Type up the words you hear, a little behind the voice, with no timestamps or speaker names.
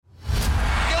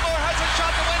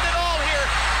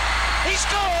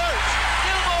scores!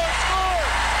 Gilmore scores!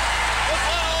 With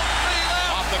 1:03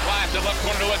 left. Off the glass, the left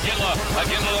corner to Aginla.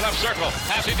 Aginla to the left circle.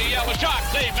 Passing to Yell. A shot.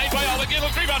 Save made by Yell.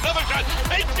 Aginla's rebound. Another shot.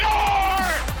 They score!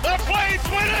 The Flames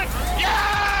win it!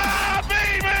 Yeah,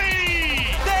 baby!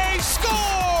 They score!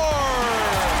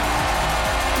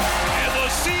 And the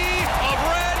sea of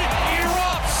red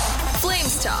erupts.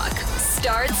 Flames Talk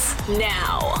starts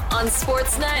now on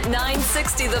Sportsnet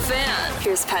 960 The Fan.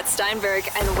 Here's Pat Steinberg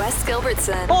and Wes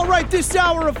Gilbertson. All right, this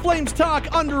hour of Flames Talk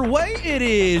underway. It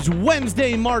is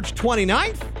Wednesday, March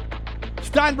 29th.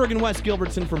 Steinberg and Wes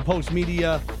Gilbertson from Post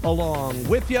Media along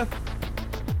with you.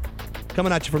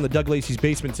 Coming at you from the Doug Lacey's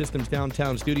Basement Systems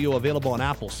downtown studio, available on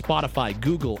Apple, Spotify,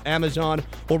 Google, Amazon,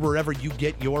 or wherever you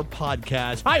get your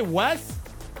podcasts. Hi, Wes.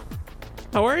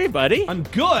 How are you, buddy? I'm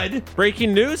good.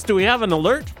 Breaking news. Do we have an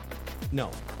alert?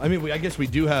 No, I mean, I guess we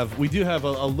do have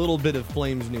a little bit of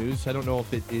Flames news. I don't know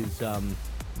if it is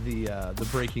the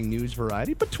breaking news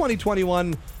variety, but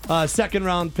 2021 second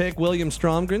round pick William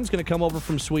Stromgren's going to come over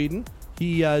from Sweden.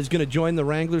 He is going to join the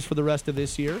Wranglers for the rest of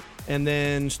this year and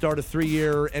then start a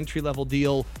 3-year entry-level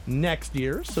deal next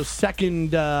year. So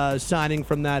second signing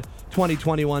from that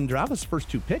 2021 draft. His first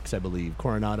two picks, I believe,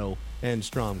 Coronado and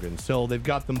Stromgren. So they've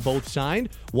got them both signed.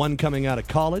 One coming out of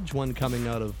college, one coming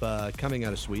out of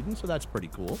Sweden. So that's pretty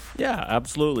cool. Yeah,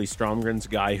 absolutely. Stromgren's a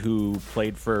guy who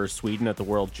played for Sweden at the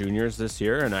World Juniors this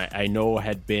year, and I know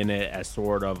had been a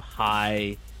sort of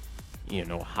high-level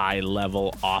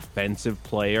offensive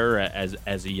player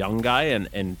as a young guy,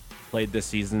 and played this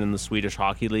season in the Swedish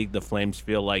Hockey League. The Flames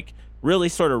feel like really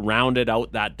sort of rounded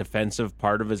out that defensive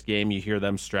part of his game. You hear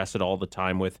them stress it all the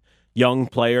time with young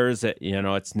players.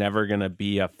 It's never going to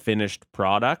be a finished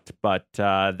product, but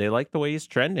they like the way he's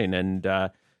trending, and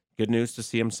good news to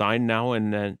see him signed now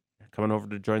and coming over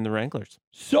to join the Wranglers.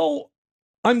 So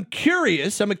I'm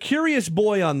curious. I'm a curious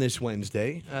boy on this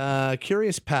Wednesday.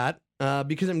 Curious Pat.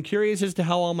 Because I'm curious as to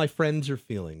how all my friends are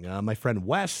feeling. My friend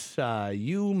Wes,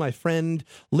 you, my friend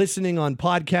listening on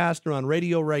podcast or on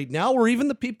radio right now, or even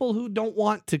the people who don't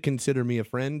want to consider me a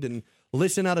friend and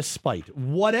listen out of spite.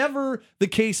 Whatever the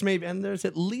case may be, and there's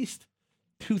at least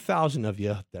 2,000 of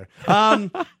you out there. I'm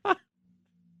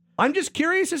just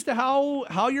curious as to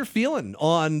how you're feeling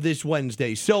on this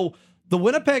Wednesday. So the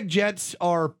Winnipeg Jets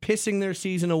are pissing their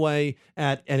season away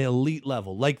at an elite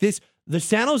level. Like this. The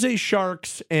San Jose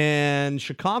Sharks and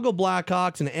Chicago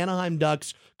Blackhawks and Anaheim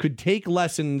Ducks could take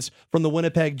lessons from the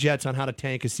Winnipeg Jets on how to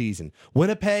tank a season.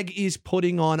 Winnipeg is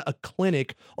putting on a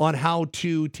clinic on how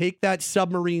to take that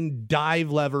submarine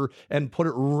dive lever and put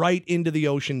it right into the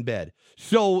ocean bed.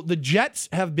 So the Jets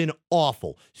have been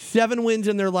awful. 7 wins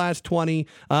in their last 20.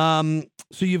 So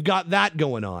you've got that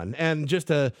going on. And just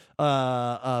a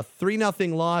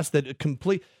 3-0 loss that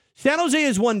complete. San Jose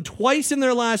has won twice in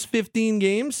their last 15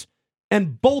 games.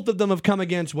 And both of them have come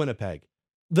against Winnipeg.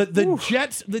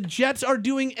 The Jets are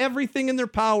doing everything in their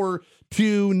power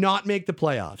to not make the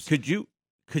playoffs. Could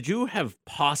you have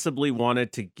possibly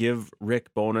wanted to give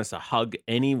Rick Bowness a hug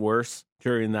any worse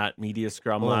during that media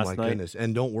scrum last night? Oh my goodness!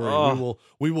 And don't worry,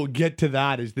 we will get to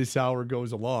that as this hour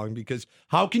goes along. Because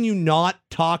how can you not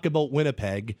talk about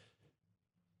Winnipeg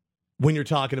when you're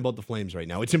talking about the Flames right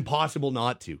now? It's impossible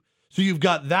not to. So you've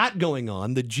got that going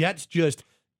on. The Jets just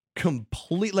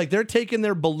they're taking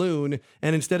their balloon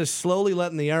and instead of slowly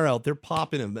letting the air out, they're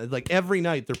popping them. Like every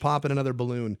night they're popping another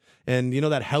balloon, and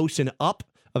that house and up,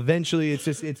 eventually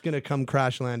it's going to come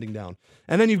crash landing down.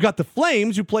 And then you've got the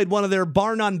Flames, who played one of their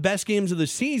bar none best games of the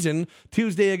season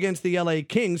Tuesday against the LA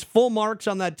Kings. Full marks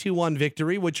on that 2-1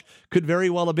 victory, which could very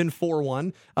well have been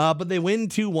 4-1, but they win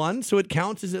 2-1, so it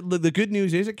counts the good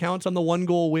news is it counts on the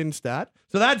 1-goal win stat,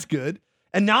 so that's good.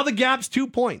 And now the gap's 2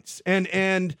 points,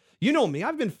 and you know me,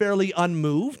 I've been fairly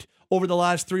unmoved over the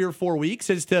last 3 or 4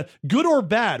 weeks as to good or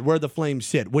bad where the Flames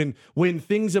sit. When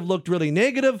things have looked really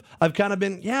negative, I've kind of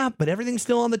been, yeah, but everything's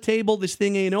still on the table. This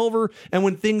thing ain't over. And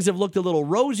when things have looked a little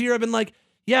rosier, I've been like,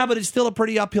 yeah, but it's still a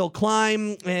pretty uphill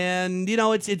climb. And,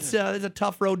 it's a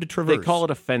tough road to traverse. They call it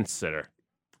a fence sitter.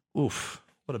 Oof.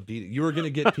 What a beating. You were going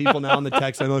to get people now in the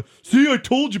text. I'm like, see, I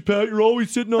told you, Pat, you're always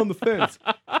sitting on the fence.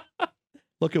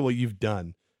 Look at what you've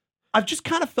done. I've just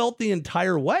kind of felt the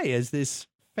entire way as this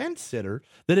fence sitter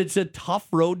that it's a tough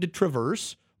road to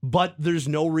traverse, but there's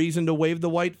no reason to wave the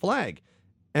white flag.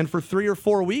 And for 3 or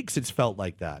 4 weeks, it's felt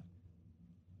like that.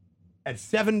 At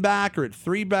 7 back or at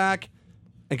 3 back,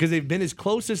 because they've been as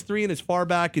close as 3 and as far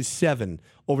back as 7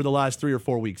 over the last 3 or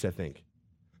 4 weeks, I think.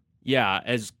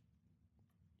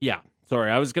 Sorry,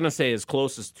 I was going to say as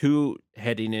close as 2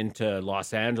 heading into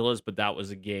Los Angeles, but that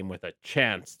was a game with a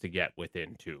chance to get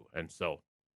within 2. And so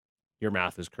your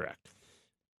math is correct.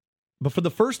 But for the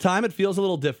first time, it feels a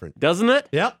little different. Doesn't it?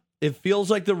 Yep. It feels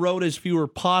like the road has fewer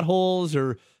potholes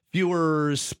or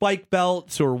fewer spike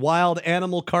belts or wild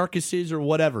animal carcasses or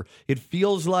whatever. It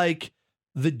feels like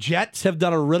the Jets have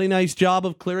done a really nice job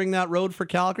of clearing that road for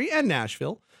Calgary and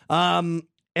Nashville. And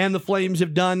the Flames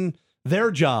have done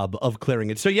their job of clearing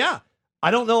it. So, yeah,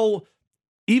 I don't know.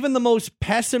 Even the most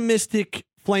pessimistic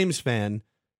Flames fan,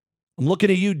 I'm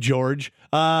looking at you, George.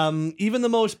 Even the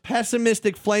most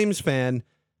pessimistic Flames fan,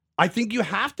 I think you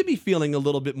have to be feeling a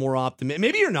little bit more optimistic.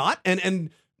 Maybe you're not, and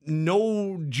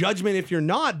no judgment if you're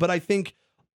not, but I think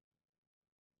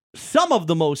some of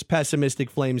the most pessimistic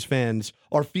Flames fans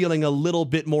are feeling a little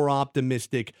bit more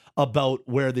optimistic about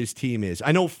where this team is.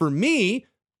 I know for me,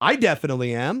 I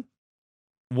definitely am.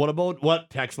 What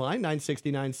text line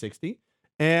 960-960?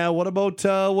 And what about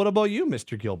you,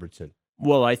 Mr. Gilbertson?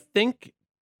 Well, I think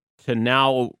to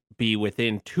now be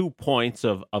within 2 points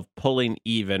of pulling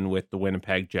even with the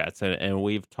Winnipeg Jets, and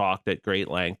we've talked at great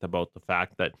length about the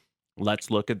fact that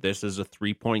let's look at this as a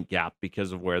 3-point gap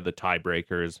because of where the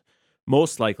tiebreaker is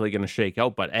most likely going to shake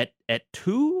out. But at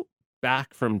 2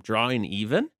 back from drawing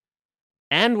even,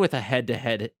 and with a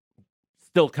head-to-head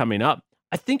still coming up,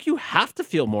 I think you have to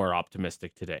feel more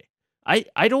optimistic today.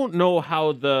 I don't know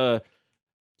how the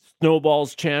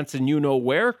Snowball's chance and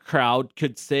you-know-where crowd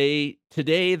could say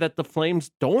today that the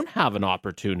Flames don't have an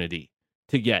opportunity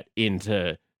to get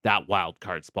into that wild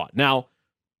card spot. Now,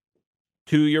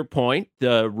 to your point,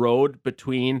 the road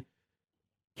between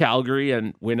Calgary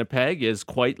and Winnipeg is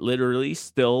quite literally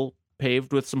still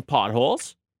paved with some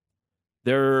potholes.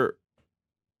 There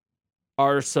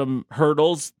are some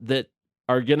hurdles that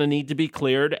are going to need to be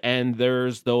cleared, and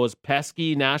there's those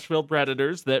pesky Nashville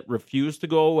Predators that refuse to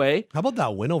go away. How about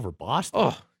that win over Boston?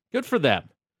 Oh, good for them.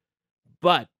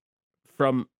 But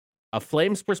from a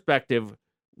Flames perspective,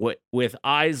 with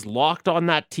eyes locked on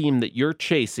that team that you're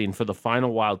chasing for the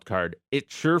final wild card, it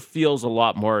sure feels a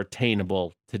lot more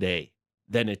attainable today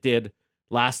than it did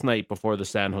last night before the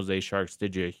San Jose Sharks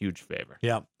did you a huge favor.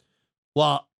 Yeah.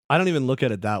 Well, I don't even look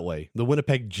at it that way. The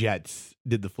Winnipeg Jets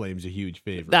did the Flames a huge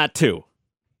favor. That too.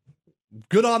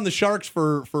 Good on the Sharks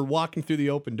for walking through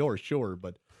the open door, sure,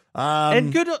 but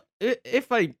and good,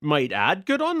 if I might add,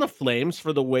 good on the Flames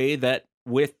for the way that,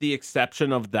 with the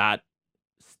exception of that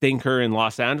stinker in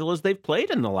Los Angeles, they've played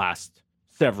in the last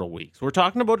several weeks. We're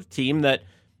talking about a team that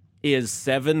is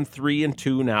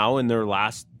 7-3-2 now in their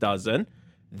last dozen,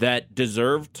 that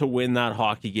deserved to win that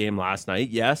hockey game last night.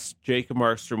 Yes, Jacob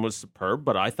Markstrom was superb,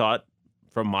 but I thought,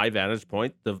 from my vantage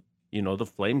point, the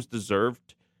Flames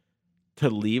deserved to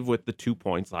leave with the 2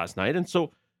 points last night. And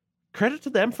so credit to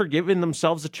them for giving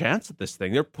themselves a chance at this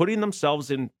thing. They're putting themselves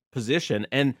in position.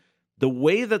 And the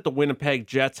way that the Winnipeg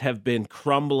Jets have been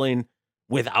crumbling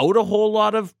without a whole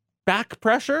lot of back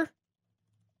pressure,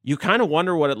 you kind of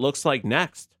wonder what it looks like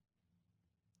next.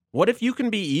 What if you can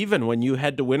be even when you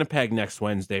head to Winnipeg next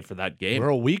Wednesday for that game? We're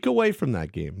a week away from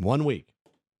that game. 1 week.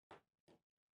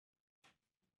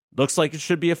 Looks like it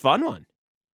should be a fun one.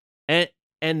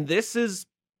 And this is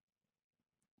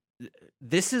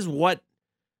what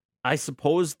I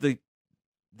suppose the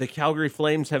Calgary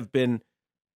Flames have been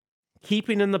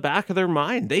keeping in the back of their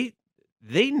mind.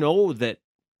 They know that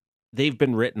they've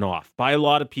been written off by a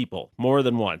lot of people more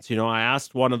than once. You know, I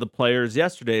asked one of the players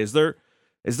yesterday, is there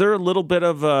a little bit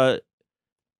of a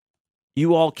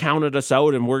you all counted us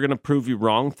out and we're going to prove you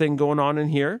wrong thing going on in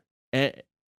here? And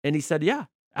he said, yeah,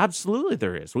 absolutely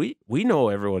there is. We know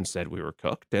everyone said we were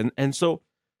cooked. And so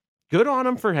good on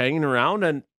them for hanging around.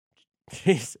 And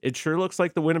geez, it sure looks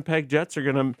like the Winnipeg Jets are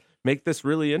going to make this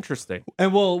really interesting.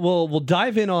 And we'll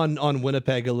dive in on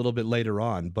Winnipeg a little bit later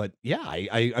on. But yeah,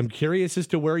 I'm curious as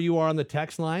to where you are on the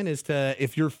text line, as to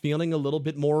if you're feeling a little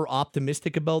bit more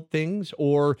optimistic about things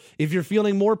or if you're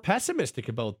feeling more pessimistic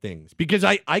about things. Because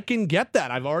I can get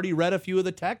that. I've already read a few of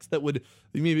the texts that would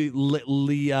maybe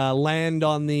land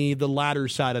on the latter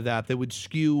side of that would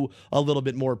skew a little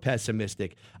bit more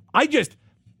pessimistic.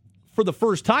 For the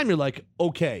first time, you're like,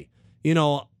 okay,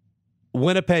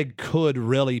 Winnipeg could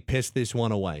really piss this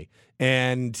one away.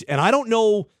 And I don't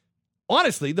know,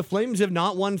 honestly, the Flames have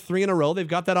not won 3 in a row. They've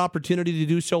got that opportunity to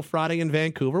do so Friday in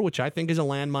Vancouver, which I think is a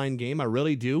landmine game. I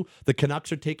really do. The Canucks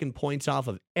are taking points off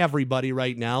of everybody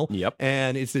right now. Yep.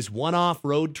 And it's this one-off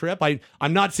road trip.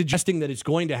 I'm not suggesting that it's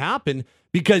going to happen,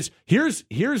 because here's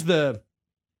the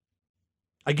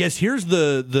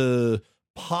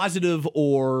positive,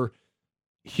 or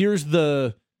here's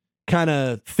the kind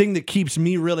of thing that keeps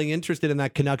me really interested in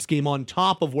that Canucks game, on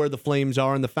top of where the Flames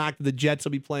are and the fact that the Jets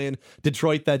will be playing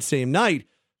Detroit that same night.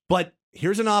 But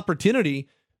here's an opportunity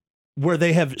where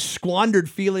they have squandered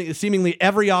seemingly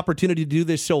every opportunity to do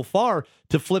this so far,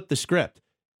 to flip the script,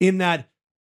 in that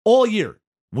all year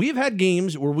we've had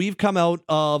games where we've come out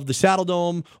of the Saddle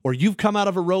Dome, or you've come out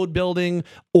of a road building,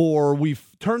 or we've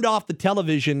turned off the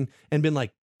television and been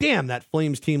like, damn, that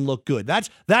Flames team looked good. That's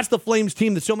the Flames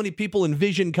team that so many people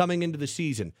envision coming into the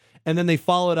season. And then they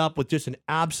follow it up with just an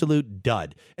absolute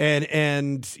dud.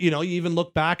 And you even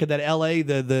look back at that LA,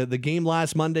 the game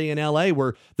last Monday in LA,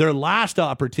 where their last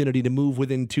opportunity to move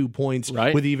within 2 points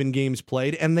with even games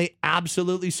played, and they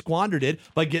absolutely squandered it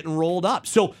by getting rolled up.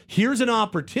 So here's an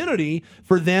opportunity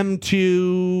for them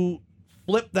to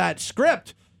flip that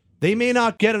script. They may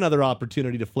not get another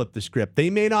opportunity to flip the script. They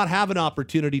may not have an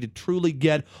opportunity to truly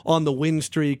get on the win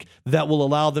streak that will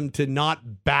allow them to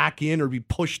not back in or be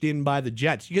pushed in by the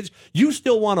Jets. Because you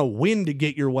still want to win to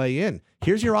get your way in.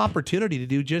 Here's your opportunity to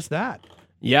do just that.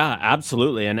 Yeah,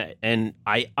 absolutely. And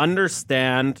I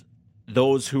understand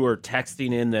those who are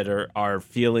texting in that are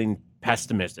feeling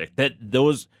pessimistic.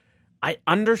 I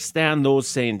understand those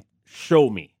saying,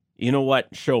 show me. You know what?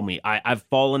 Show me. I've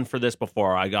fallen for this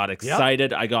before. I got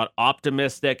excited. Yep. I got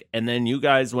optimistic. And then you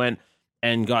guys went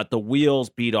and got the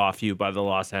wheels beat off you by the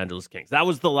Los Angeles Kings. That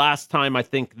was the last time I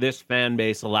think this fan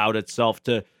base allowed itself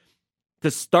to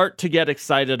start to get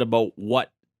excited about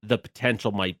what the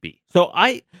potential might be. So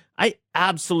I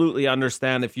absolutely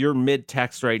understand if you're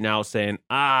mid-text right now saying,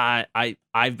 I've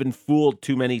been fooled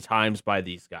too many times by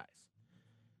these guys.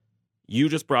 You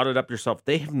just brought it up yourself.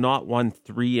 They have not won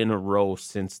 3 in a row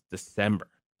since December.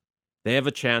 They have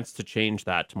a chance to change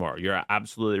that tomorrow. You're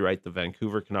absolutely right. The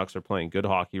Vancouver Canucks are playing good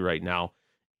hockey right now.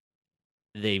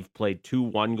 They've played 2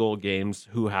 one-goal games.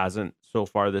 Who hasn't so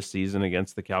far this season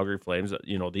against the Calgary Flames?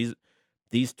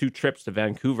 These 2 trips to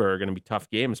Vancouver are going to be tough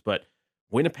games, but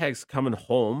Winnipeg's coming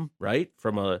home, right,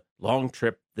 from a long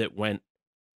trip that went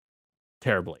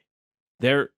terribly.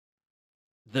 The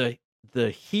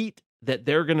heat that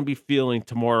they're going to be feeling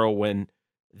tomorrow when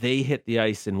they hit the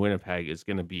ice in Winnipeg is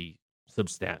going to be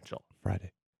substantial.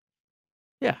 Friday.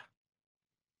 Yeah.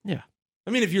 I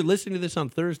mean, if you're listening to this on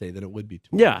Thursday, then it would be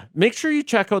tomorrow. Yeah. Make sure you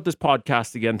check out this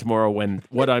podcast again tomorrow when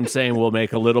what I'm saying will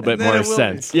make a little bit more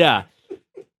sense. Yeah.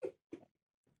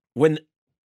 When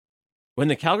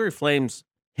the Calgary Flames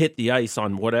hit the ice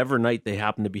on whatever night they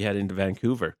happen to be heading to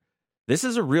Vancouver, this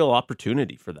is a real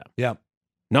opportunity for them. Yeah.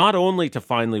 Not only to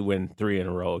finally win 3 in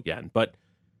a row again, but,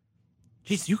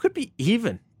 geez, you could be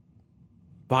even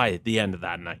by the end of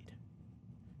that night.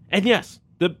 And yes,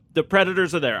 the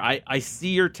Predators are there. I see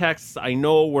your texts. I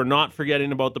know we're not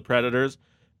forgetting about the Predators,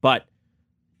 but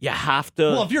you have to.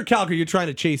 Well, if you're Calgary, you're trying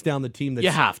to chase down the team that's.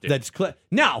 You have to. That's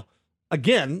now,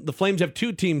 again, the Flames have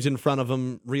 2 teams in front of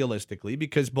them realistically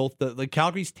because both the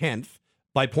Calgary's 10th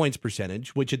by points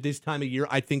percentage, which at this time of year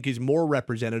I think is more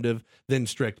representative than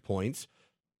strict points.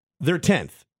 They're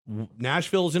 10th.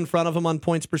 Nashville's in front of them on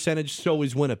points percentage, so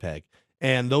is Winnipeg.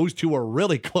 And those 2 are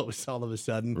really close all of a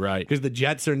sudden. Right. Because the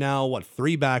Jets are now,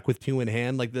 3 back with 2 in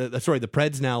hand? The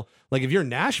Preds now, if you're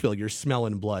Nashville, you're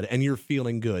smelling blood and you're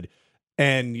feeling good.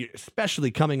 And you're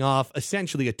especially coming off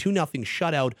essentially a 2-0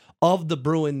 shutout of the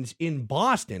Bruins in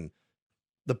Boston.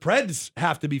 The Preds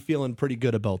have to be feeling pretty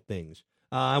good about things.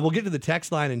 We'll get to the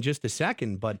text line in just a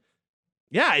second, but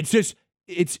yeah,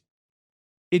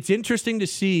 it's interesting to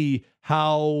see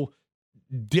how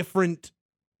different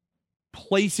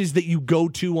places that you go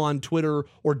to on Twitter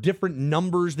or different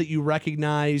numbers that you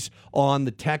recognize on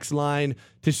the text line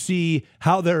to see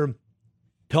how their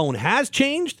tone has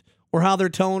changed or how their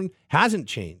tone hasn't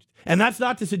changed. And that's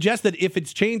not to suggest that if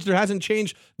it's changed or hasn't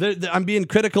changed, I'm being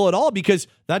critical at all, because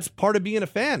that's part of being a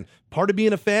fan. Part of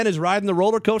being a fan is riding the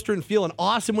roller coaster and feeling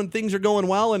awesome when things are going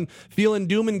well and feeling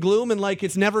doom and gloom and like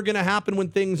it's never going to happen when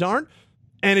things aren't.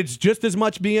 And it's just as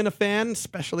much being a fan,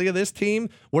 especially of this team,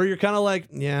 where you're kind of like,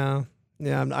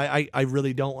 I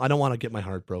really don't. I don't want to get my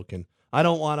heart broken. I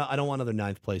don't want another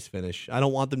 9th place finish. I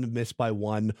don't want them to miss by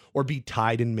 1 or be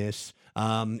tied and miss.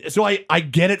 So I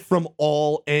get it from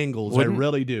all angles. I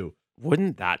really do.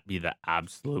 Wouldn't that be the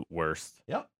absolute worst?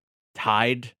 Yep.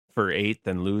 Tied for 8th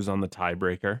and lose on the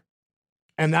tiebreaker.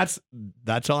 And that's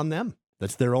on them.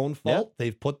 That's their own fault. Yep.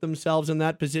 They've put themselves in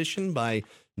that position by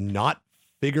not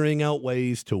figuring out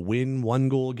ways to win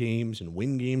 1-goal games and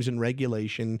win games in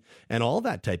regulation and all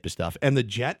that type of stuff. And the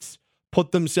Jets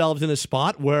put themselves in a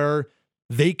spot where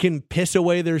they can piss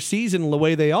away their season the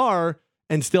way they are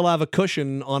and still have a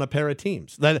cushion on a pair of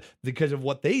teams. That because of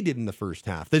what they did in the first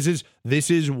half. This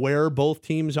is where both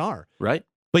teams are. Right.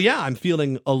 But yeah, I'm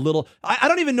feeling a little, I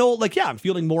don't even know, I'm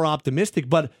feeling more optimistic,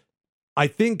 but I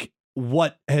think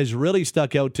what has really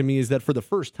stuck out to me is that for the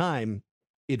first time,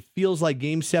 it feels like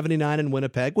Game 79 in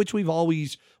Winnipeg, which we've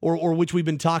always, or which we've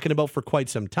been talking about for quite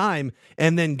some time,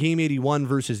 and then Game 81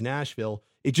 versus Nashville,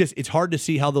 it's hard to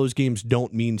see how those games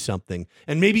don't mean something.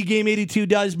 And maybe game 82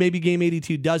 does, maybe game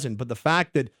 82 doesn't. But the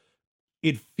fact that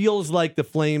it feels like the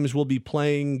Flames will be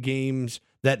playing games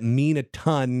that mean a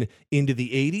ton into the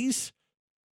 80s.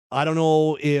 I don't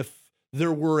know if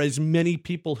there were as many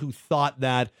people who thought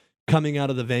that coming out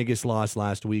of the Vegas loss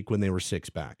last week when they were 6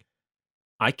 back.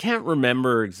 I can't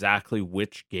remember exactly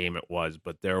which game it was,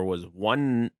 but there was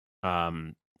one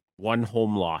home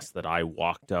loss that I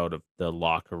walked out of the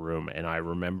locker room, and I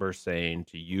remember saying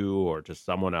to you or to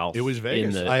someone else, it was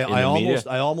Vegas. I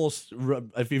almost,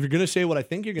 if you're going to say what I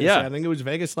think you're going to say, I think it was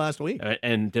Vegas last week.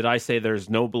 And did I say there's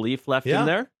no belief left in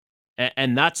there?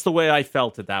 And that's the way I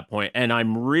felt at that point. And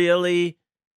I'm really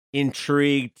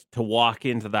intrigued to walk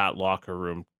into that locker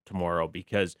room tomorrow,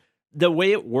 because the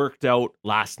way it worked out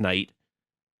last night,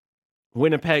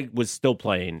 Winnipeg was still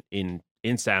playing in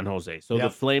San Jose. So the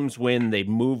Flames win. They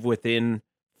move within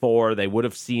 4. They would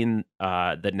have seen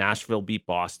that Nashville beat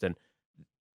Boston.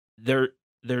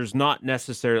 There's not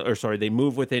necessarily, or sorry, they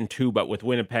move within 2, but with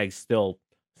Winnipeg still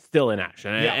in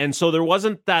action. Yeah. And so there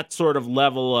wasn't that sort of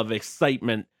level of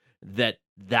excitement that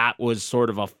was sort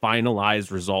of a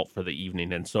finalized result for the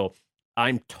evening. And so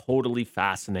I'm totally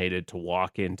fascinated to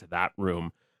walk into that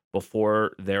room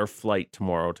before their flight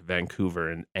tomorrow to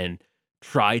Vancouver and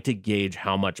try to gauge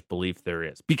how much belief there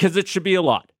is, because it should be a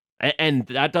lot. And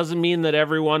that doesn't mean that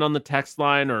everyone on the text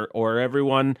line or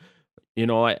everyone,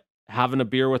 having a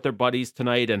beer with their buddies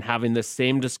tonight and having the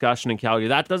same discussion in Calgary,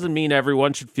 that doesn't mean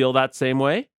everyone should feel that same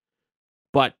way.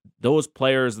 But those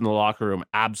players in the locker room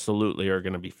absolutely are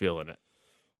going to be feeling it.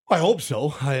 I hope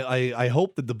so. I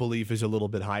hope that the belief is a little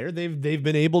bit higher. They've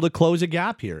been able to close a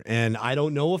gap here, and I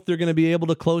don't know if they're going to be able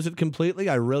to close it completely.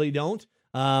 I really don't.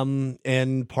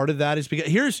 And part of that is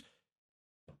because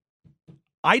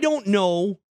I don't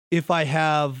know if I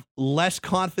have less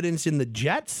confidence in the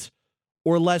Jets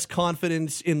or less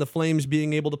confidence in the Flames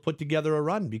being able to put together a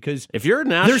run, because if you're a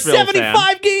Nashville they're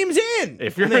 75 games in.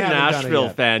 If you're a Nashville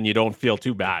fan, you don't feel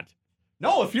too bad.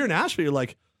 No, if you're Nashville, you're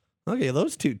like, okay,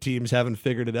 those two teams haven't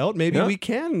figured it out. Maybe we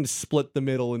can split the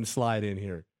middle and slide in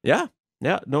here. Yeah.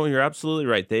 No, you're absolutely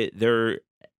right. There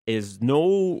is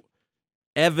no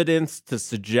evidence to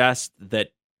suggest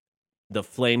that the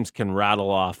Flames can rattle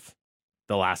off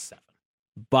the last 7.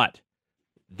 But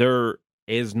there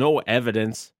is no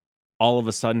evidence all of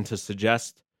a sudden to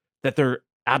suggest that they're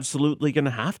absolutely going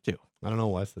to have to. I don't know,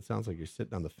 Wes. That sounds like you're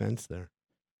sitting on the fence there.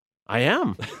 I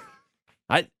am.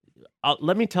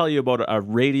 Let me tell you about a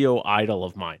radio idol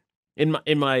of mine.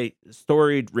 In my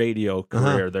storied radio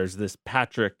career, there's this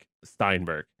Patrick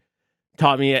Steinberg.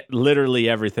 Taught me literally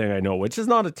everything I know, which is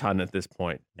not a ton at this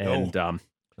point. No.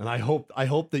 And I hope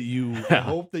that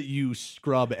you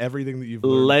scrub everything that you've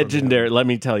learned. Legendary. Let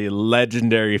me tell you,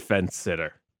 legendary fence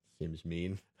sitter. Seems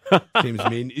mean. Seems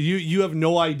mean. You have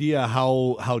no idea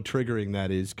how triggering that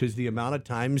is, because the amount of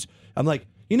times I'm like,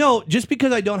 just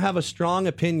because I don't have a strong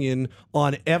opinion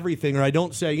on everything, or I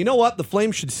don't say, you know what, the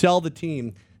Flames should sell the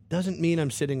team, doesn't mean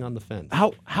I'm sitting on the fence.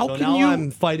 How so can now you?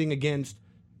 I'm fighting against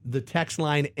the text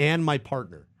line and my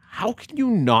partner. How can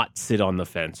you not sit on the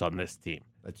fence on this team?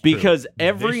 That's because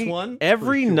true.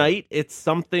 every night it's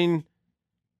something.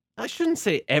 I shouldn't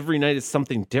say every night is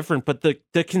something different, but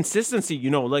the consistency,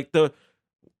 like the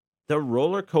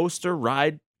roller coaster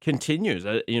ride continues.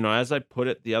 As I put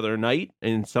it the other night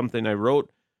in something I wrote,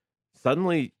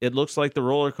 suddenly it looks like the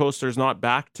roller coaster is not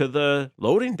back to the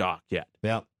loading dock yet.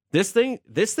 Yeah. This thing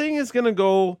is going to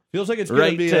go. Feels like it's right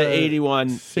going to be to a 81,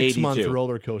 6-month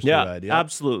roller coaster ride. Yeah,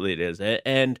 absolutely it is.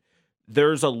 And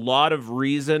there's a lot of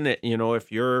reason.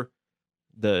 If you're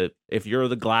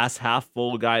the glass half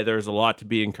full guy, there's a lot to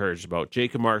be encouraged about.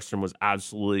 Jacob Markstrom was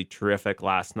absolutely terrific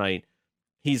last night.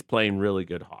 He's playing really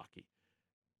good hockey.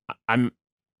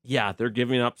 They're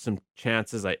giving up some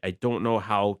chances. I don't know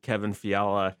how Kevin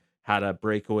Fiala had a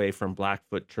breakaway from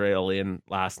Blackfoot Trail in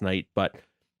last night, but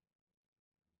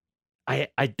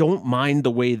I don't mind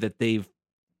the way that they've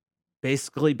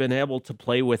basically been able to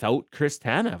play without Chris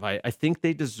Tanev. I think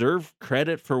they deserve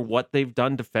credit for what they've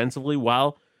done defensively,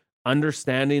 while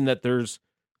understanding that there's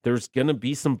going to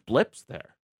be some blips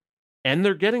there. And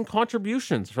they're getting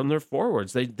contributions from their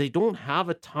forwards. They don't have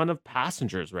a ton of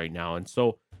passengers right now. And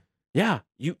so,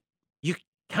 you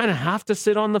kind of have to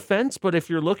sit on the fence. But if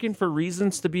you're looking for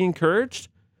reasons to be encouraged,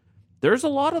 there's a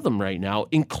lot of them right now,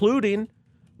 including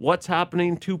what's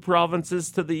happening 2 provinces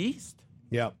to the east.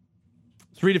 Yeah.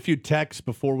 Let's read a few texts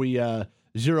before we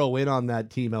zero in on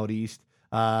that team out east.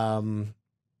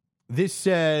 This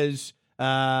says,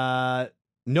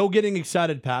 No getting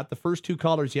excited, Pat. The first two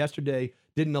callers yesterday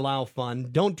didn't allow fun.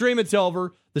 Don't dream it's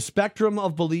over. The spectrum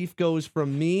of belief goes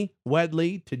from me,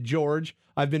 Wedley, to George.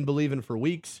 I've been believing for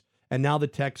weeks, and now the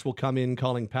text will come in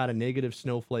calling Pat a negative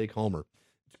snowflake homer.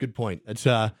 It's a good point. It's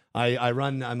I'm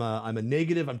a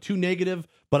negative. I'm too negative,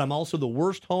 but I'm also the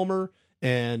worst homer.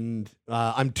 And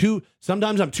I'm too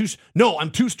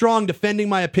strong defending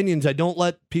my opinions. I don't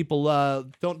let people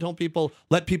don't people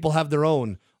let people have their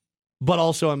own. But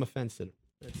also I'm a fence sitter.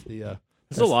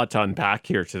 There's a lot to unpack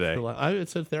here today.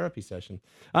 It's a therapy session.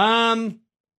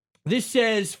 This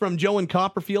says from Joe in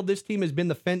Copperfield, this team has been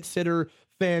the fence sitter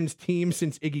fans team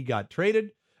since Iggy got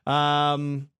traded.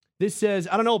 This says,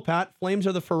 I don't know, Pat. Flames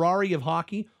are the Ferrari of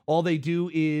hockey. All they do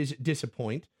is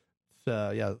disappoint.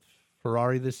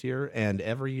 Ferrari this year and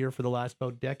every year for the last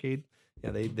about decade. Yeah,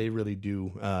 they really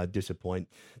do disappoint.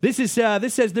 This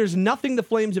says there's nothing the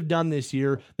Flames have done this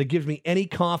year that gives me any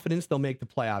confidence they'll make the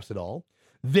playoffs at all.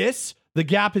 The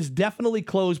gap has definitely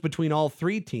closed between all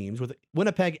three teams, with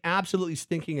Winnipeg absolutely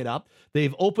stinking it up.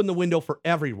 They've opened the window for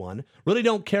everyone. Really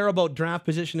don't care about draft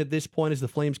position at this point, as the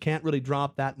Flames can't really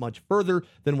drop that much further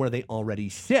than where they already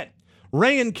sit.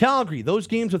 Ray in Calgary, those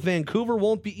games with Vancouver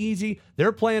won't be easy.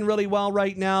 They're playing really well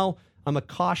right now. I'm a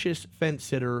cautious fence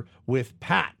sitter with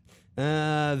Pat.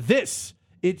 It's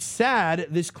sad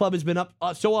this club has been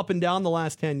so up and down the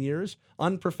last 10 years.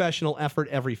 Unprofessional effort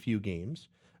every few games.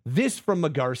 This from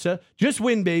Magarsa. Just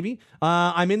win, baby.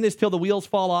 I'm in this till the wheels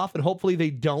fall off, and hopefully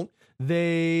they don't.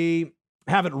 They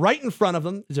have it right in front of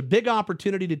them. There's a big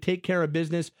opportunity to take care of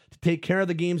business, to take care of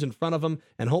the games in front of them,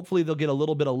 and hopefully they'll get a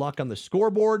little bit of luck on the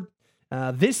scoreboard.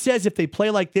 This says if they play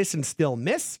like this and still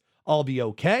miss, I'll be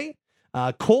okay.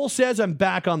 Cole says I'm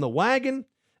back on the wagon.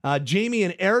 Jamie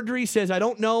and Airdrie says I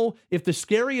don't know if the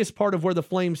scariest part of where the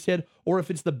Flames sit or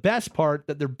if it's the best part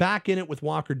that they're back in it with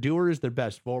Walker Duehr as their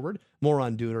best forward. More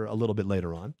on Duehr a little bit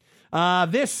later on.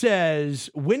 This says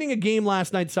winning a game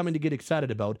last night, something to get excited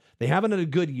about. They haven't had a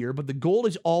good year, but the goal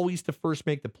is always to first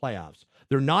make the playoffs.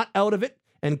 They're not out of it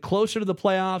and closer to the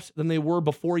playoffs than they were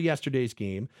before yesterday's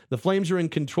game. The Flames are in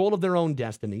control of their own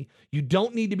destiny. You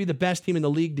don't need to be the best team in the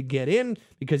league to get in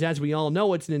because, as we all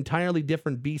know, it's an entirely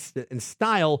different beast and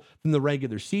style than the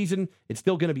regular season. It's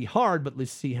still going to be hard, but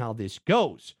let's see how this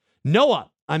goes.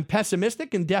 Noah, I'm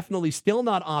pessimistic and definitely still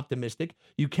not optimistic.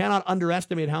 You cannot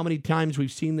underestimate how many times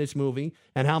we've seen this movie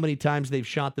and how many times they've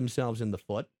shot themselves in the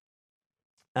foot.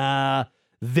 I'm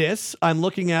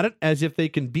looking at it as if they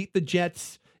can beat the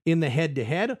Jets in the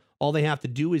head-to-head. All they have to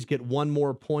do is get one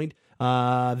more point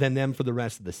than them for the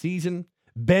rest of the season.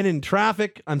 Ben in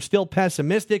traffic, I'm still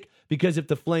pessimistic because if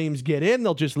the Flames get in,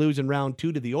 they'll just lose in round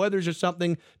 2 to the Oilers or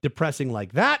something depressing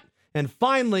like that. And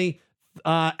finally,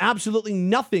 absolutely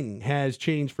nothing has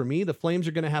changed for me. The Flames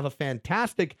are going to have a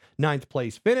fantastic 9th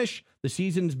place finish. The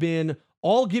season's been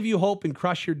all give you hope and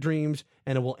crush your dreams,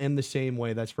 and it will end the same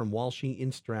way. That's from Walshy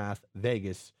in Strath,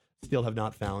 Vegas. Still have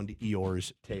not found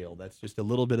Eeyore's tail. That's just a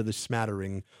little bit of the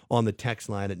smattering on the text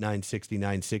line at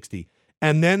 960.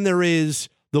 And then there is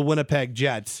the Winnipeg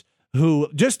Jets, who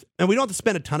just, and we don't have to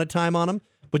spend a ton of time on them,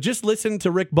 but just listen to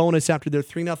Rick Bowness after their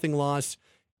 3-0 loss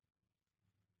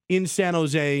in San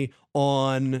Jose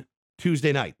on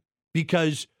Tuesday night.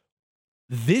 Because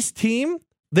this team,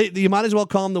 you might as well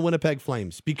call them the Winnipeg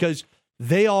Flames, because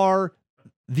they are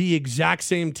the exact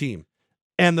same team.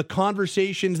 And the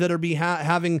conversations that are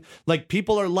having, like,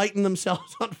 people are lighting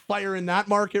themselves on fire in that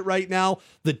market right now.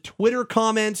 The Twitter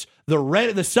comments, the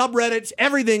subreddits,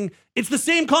 everything. It's the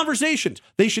same conversations.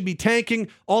 They should be tanking,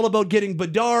 all about getting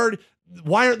Bedard.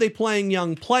 Why aren't they playing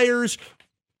young players?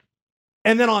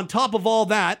 And then on top of all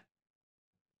that,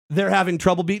 they're having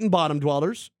trouble beating bottom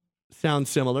dwellers.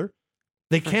 Sounds similar.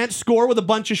 They can't score with a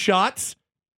bunch of shots.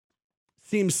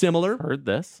 Seems similar. Heard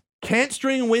this. Can't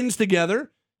string wins together.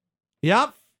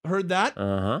 Yep, heard that.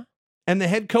 Uh-huh. And the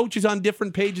head coach is on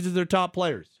different pages as their top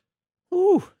players.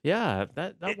 Ooh, yeah,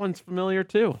 that one's familiar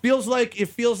too. It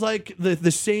feels like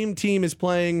the same team is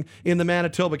playing in the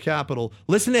Manitoba Capital.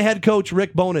 Listen to head coach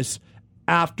Rick Bowness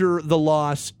after the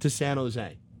loss to San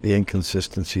Jose. The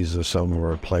inconsistencies of some of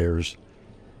our players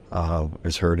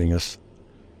is hurting us.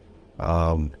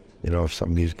 If some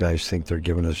of these guys think they're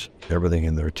giving us everything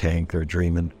in their tank, they're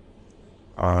dreaming.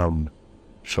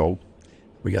 So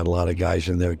we got a lot of guys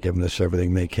in there giving us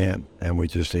everything they can, and we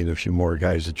just need a few more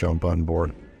guys to jump on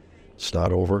board. It's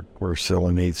not over. We're still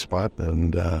in 8th spot,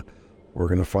 and we're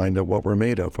going to find out what we're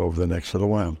made of over the next little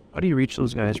while. How do you reach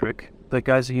those guys, Rick? The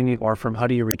guys that you need more from, how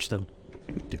do you reach them?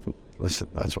 Listen,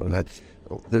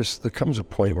 there comes a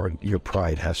point where your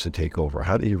pride has to take over.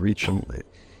 How do you reach them?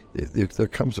 There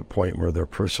comes a point where their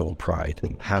personal pride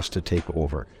has to take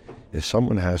over. If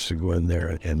someone has to go in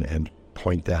there and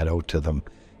point that out to them,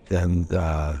 then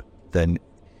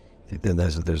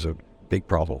there's a big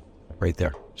problem right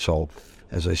there. So,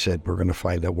 as I said, we're going to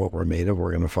find out what we're made of.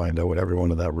 We're going to find out what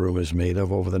everyone in that room is made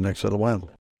of over the next little while.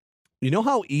 You know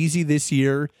how easy this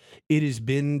year it has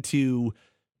been to,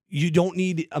 you don't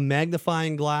need a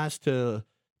magnifying glass to,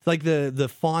 like the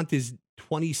font is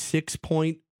 26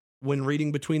 point when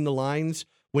reading between the lines,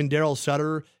 when Daryl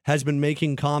Sutter has been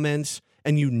making comments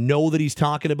and you know that he's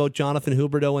talking about Jonathan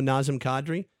Huberdeau and Nazem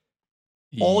Kadri.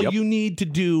 All you need to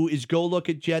do is go look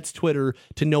at Jets Twitter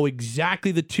to know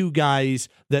exactly the two guys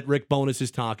that Rick Bowness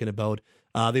is talking about.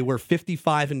 They were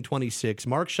 55 and 26,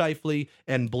 Mark Scheifele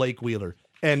and Blake Wheeler.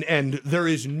 And there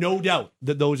is no doubt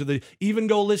that those are the... Even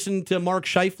go listen to Mark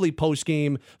Scheifele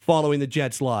post-game following the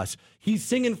Jets' loss. He's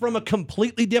singing from a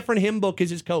completely different hymn book as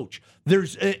his coach.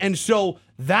 And so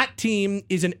that team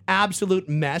is an absolute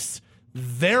mess.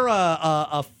 They're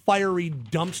a fiery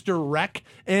dumpster wreck.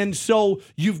 And so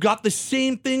you've got the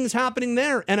same things happening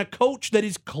there. And a coach that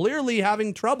is clearly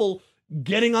having trouble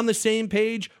getting on the same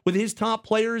page with his top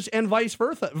players and vice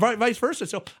versa.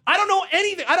 So I don't know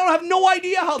anything. I don't have no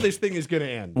idea how this thing is going to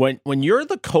end. When you're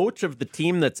the coach of the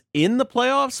team that's in the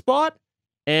playoff spot,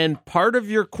 and part of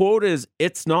your quote is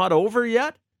 "it's not over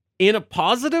yet" in a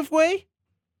positive way,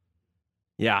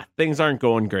 yeah, things aren't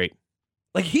going great.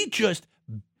 Like he just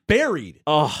buried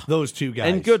those two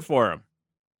guys, and good for him.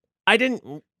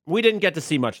 We didn't get to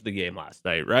see much of the game last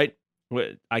night, right?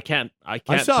 I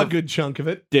saw a good chunk of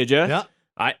it. Did you? Yeah.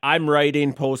 I'm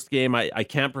writing post game. I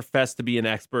can't profess to be an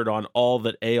expert on all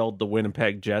that ailed the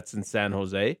Winnipeg Jets in San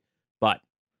Jose, but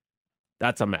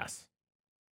that's a mess.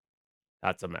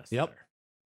 That's a mess. Yep. There.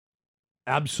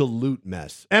 Absolute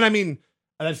mess. And I mean,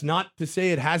 that's not to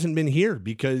say it hasn't been here,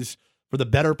 because for the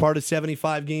better part of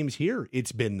 75 games here,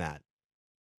 it's been that.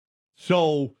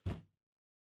 So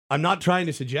I'm not trying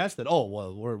to suggest that,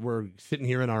 we're sitting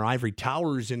here in our ivory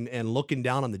towers and looking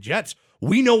down on the Jets.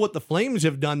 We know what the Flames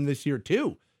have done this year,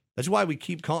 too. That's why we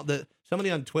keep calling somebody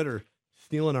on Twitter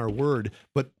stealing our word,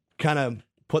 but kind of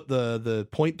put the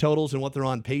point totals and what they're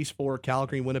on pace for,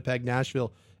 Calgary, Winnipeg,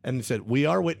 Nashville, and said, we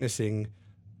are witnessing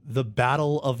the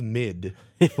battle of mid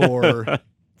for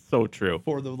so true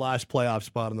for the last playoff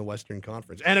spot in the Western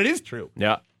Conference. And it is true.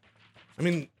 Yeah. I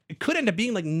mean, it could end up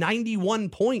being like 91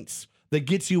 points that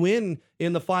gets you in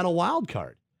the final wild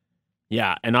card.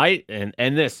 Yeah, and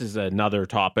this is another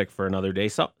topic for another day.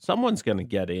 Someone's going to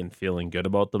get in feeling good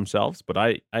about themselves, but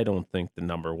I don't think the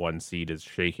number one seed is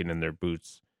shaking in their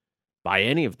boots by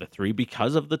any of the three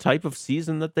because of the type of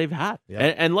season that they've had. Yeah.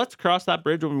 And let's cross that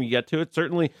bridge when we get to it.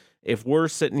 Certainly, if we're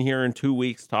sitting here in 2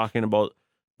 weeks talking about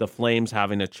the Flames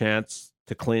having a chance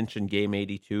to clinch in Game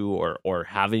 82 or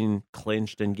having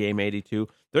clinched in Game 82,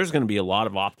 there's going to be a lot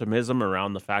of optimism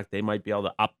around the fact they might be able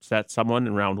to upset someone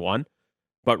in round one.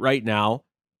 But right now,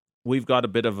 we've got a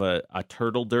bit of a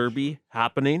turtle derby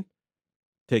happening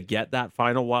to get that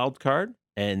final wild card,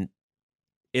 and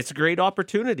it's a great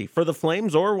opportunity for the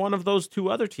Flames or one of those two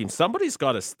other teams. Somebody's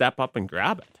got to step up and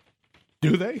grab it.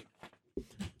 Do they?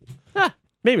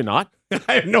 Maybe not.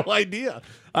 I have no idea.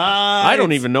 I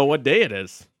don't even know what day it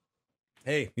is.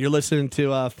 Hey, you're listening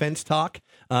to Fence Talk.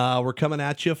 We're coming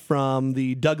at you from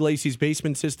the Doug Lacey's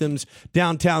Basement Systems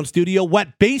downtown studio.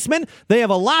 Wet Basement. They have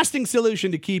a lasting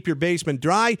solution to keep your basement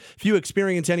dry. If you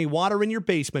experience any water in your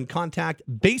basement, contact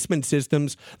Basement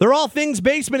Systems. They're all things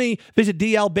basement-y. Visit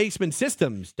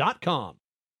dlbasementsystems.com.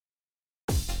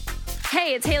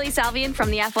 Hey, it's Haley Salvian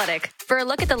from The Athletic. For a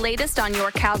look at the latest on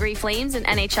your Calgary Flames and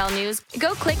NHL news,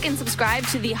 go click and subscribe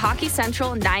to the Hockey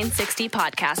Central 960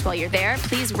 podcast. While you're there,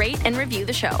 please rate and review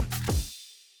the show.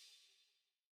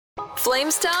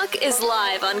 Flames Talk is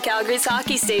live on Calgary's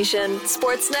hockey station,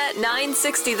 Sportsnet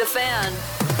 960 The Fan.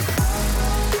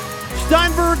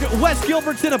 Steinberg, Wes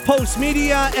Gilbertson of Post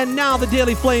Media, and now the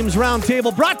Daily Flames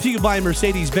Roundtable, brought to you by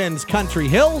Mercedes-Benz Country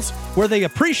Hills, where they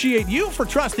appreciate you for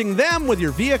trusting them with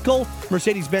your vehicle.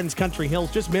 Mercedes-Benz Country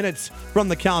Hills, just minutes from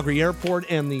the Calgary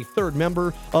airport, and the third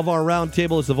member of our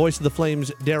roundtable is the voice of the Flames,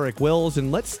 Derek Wills.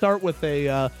 And let's start with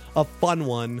a fun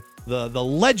one. The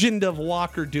legend of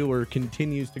Walker Duehr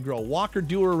continues to grow. Walker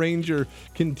Duehr Ranger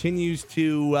continues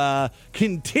to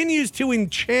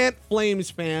enchant Flames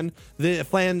fans. This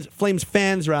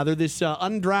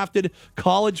undrafted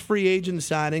college free agent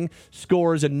signing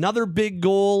scores another big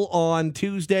goal on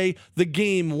Tuesday, the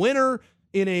game winner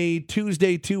in a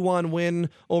Tuesday 2-1 win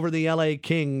over the LA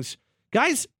Kings.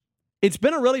 Guys, it's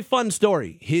been a really fun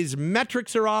story. His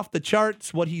metrics are off the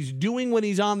charts. What he's doing when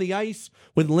he's on the ice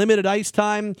with limited ice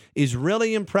time is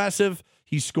really impressive.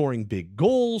 He's scoring big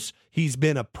goals. He's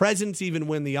been a presence even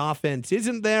when the offense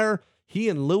isn't there. He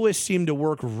and Lewis seem to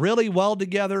work really well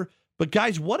together. But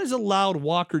guys, what has allowed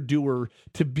Walker Duehr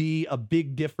to be a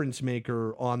big difference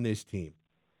maker on this team?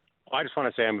 Well, I just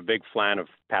want to say I'm a big fan of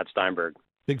Pat Steinberg.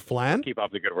 Big flan? Keep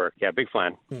up the good work. Yeah, big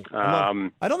flan. I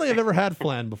don't think I've ever had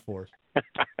flan before.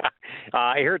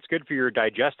 I hear it's good for your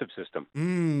digestive system.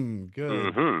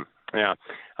 Good. Mm-hmm.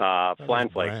 Yeah, flan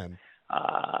flakes.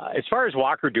 As far as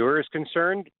Walker Duehr is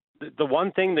concerned, the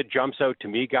one thing that jumps out to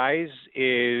me, guys,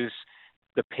 is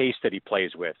the pace that he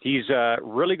plays with. He's a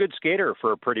really good skater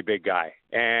for a pretty big guy,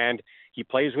 and he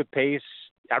plays with pace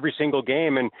every single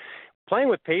game. And playing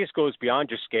with pace goes beyond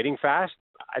just skating fast.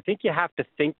 I think you have to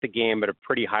think the game at a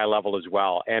pretty high level as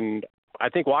well, and I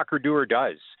think Walker Duehr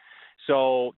does.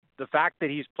 So the fact that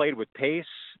he's played with pace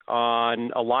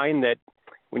on a line that,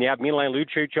 when you have Milan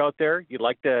Lucic out there, you'd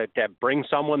like to bring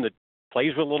someone that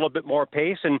plays with a little bit more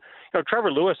pace. And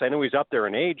Trevor Lewis, I know he's up there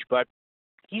in age, but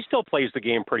he still plays the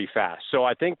game pretty fast. So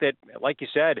I think that, like you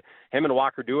said, him and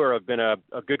Walker Duehr have been a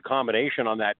good combination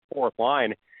on that fourth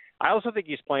line. I also think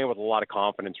he's playing with a lot of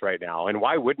confidence right now, and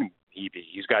why wouldn't he be?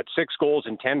 He's got 6 goals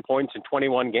and 10 points in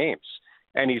 21 games,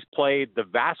 and he's played the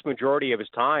vast majority of his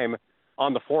time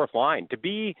on the fourth line. To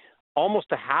be almost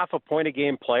a half a point a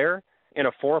game player in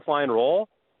a fourth line role,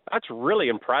 that's really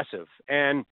impressive.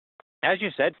 And as you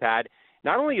said, Pat,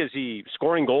 not only is he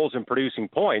scoring goals and producing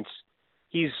points,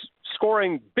 he's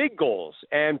scoring big goals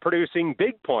and producing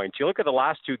big points. You look at the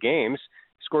last 2 games,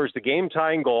 scores the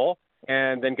game-tying goal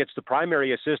and then gets the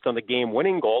primary assist on the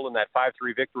game-winning goal in that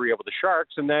 5-3 victory over the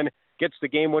Sharks, and then gets the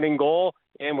game-winning goal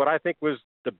in what I think was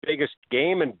the biggest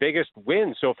game and biggest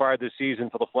win so far this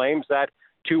season for the Flames, that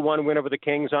 2-1 win over the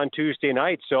Kings on Tuesday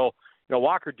night. So,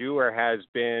 Walker Duehr has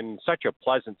been such a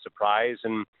pleasant surprise.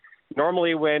 And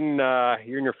normally when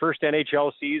you're in your first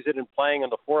NHL season and playing on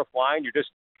the fourth line, you're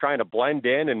just trying to blend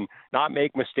in and not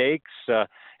make mistakes and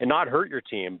not hurt your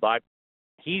team. But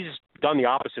he's done the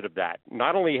opposite of that.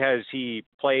 Not only has he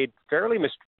played fairly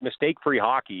mistake-free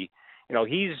hockey,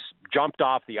 he's jumped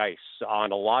off the ice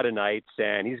on a lot of nights,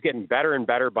 and he's getting better and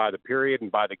better by the period and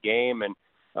by the game. And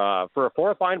for a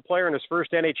fourth-line player in his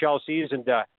first NHL season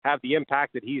to have the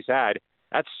impact that he's had,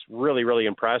 that's really, really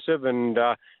impressive. And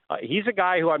he's a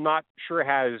guy who I'm not sure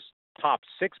has top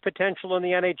 6 potential in the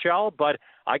NHL, but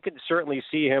I could certainly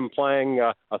see him playing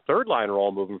a third-line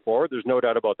role moving forward. There's no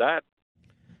doubt about that.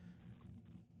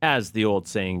 As the old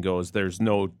saying goes, there's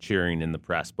no cheering in the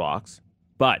press box.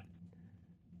 But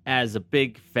as a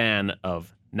big fan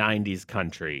of 90s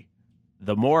country,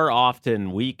 the more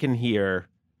often we can hear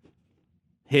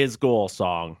his goal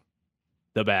song,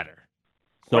 the better.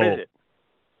 So, what is it?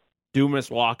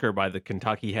 Dumas Walker by the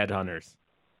Kentucky Headhunters.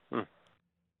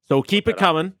 So keep it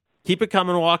coming. Keep it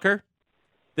coming, Walker.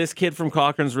 This kid from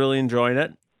Cochrane's really enjoying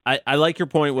it. I like your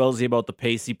point, Wilsey, about the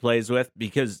pace he plays with,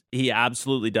 because he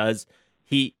absolutely does.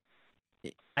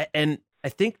 And I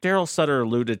think Daryl Sutter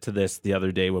alluded to this the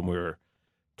other day when we were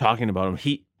talking about him.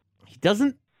 He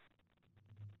doesn't.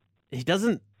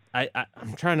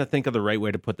 I'm trying to think of the right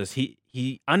way to put this.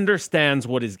 He understands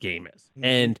what his game is,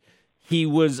 and he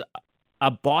was a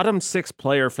bottom 6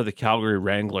 player for the Calgary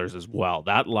Wranglers as well.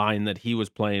 That line that he was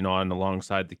playing on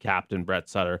alongside the captain Brett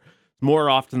Sutter, more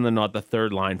often than not the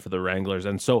third line for the Wranglers,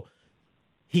 and so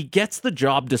he gets the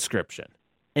job description,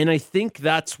 and I think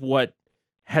that's what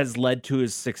has led to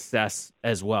his success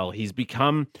as well. He's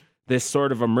become this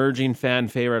sort of emerging fan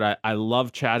favorite. I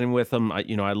love chatting with him. I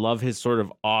love his sort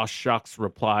of aw shucks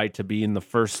reply to being the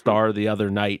first star the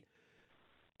other night.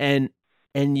 And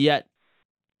yet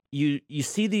you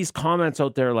see these comments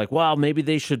out there like, well, maybe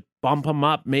they should bump him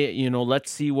up.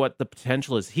 Let's see what the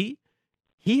potential is. He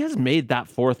has made that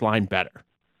fourth line better.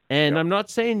 And I'm not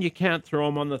saying you can't throw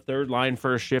him on the third line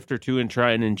for a shift or two and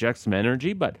try and inject some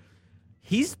energy, but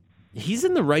he's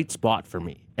in the right spot for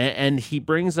me. And he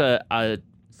brings a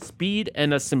speed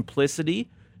and a simplicity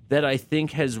that I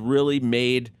think has really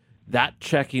made that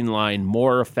checking line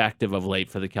more effective of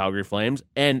late for the Calgary Flames.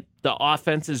 And the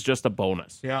offense is just a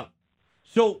bonus. Yeah.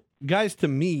 So, guys, to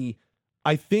me,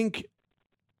 I think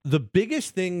the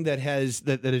biggest thing that has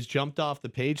jumped off the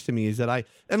page to me is that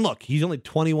and look, he's only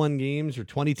 21 games or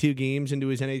 22 games into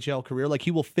his NHL career. Like, he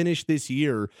will finish this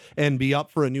year and be up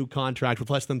for a new contract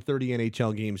with less than 30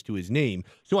 NHL games to his name.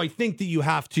 So I think that you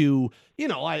have to,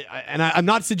 I'm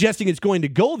not suggesting it's going to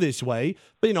go this way,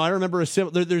 but I remember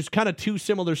there's kind of 2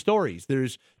 similar stories.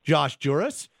 There's Josh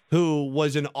Juris, who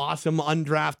was an awesome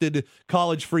undrafted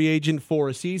college free agent for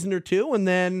a season or 2, and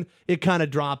then it kind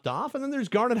of dropped off. And then there's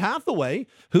Garnet Hathaway,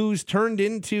 who's turned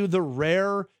into the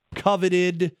rare,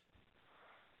 coveted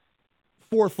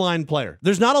fourth-line player.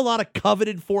 There's not a lot of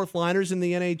coveted fourth-liners in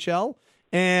the NHL,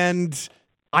 and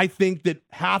I think that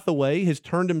Hathaway has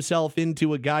turned himself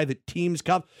into a guy that teams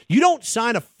cover. You don't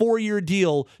sign a 4-year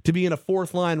deal to be in a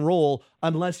fourth-line role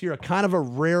unless you're a kind of a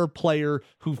rare player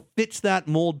who fits that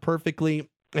mold perfectly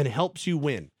and helps you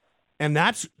win. And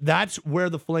that's where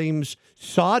the Flames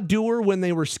saw Dewar when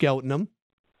they were scouting him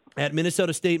at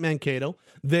Minnesota State Mankato.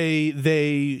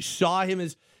 They saw him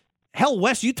as... Hell,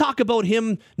 Wes, you talk about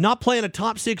him not playing a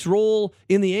top 6 role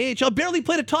in the AHL, barely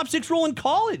played a top 6 role in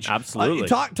college. Absolutely.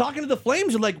 Talking to the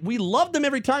Flames, like, we loved him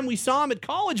every time we saw him at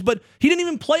college, but he didn't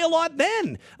even play a lot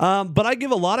then. But I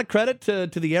give a lot of credit to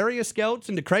the area scouts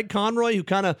and to Craig Conroy, who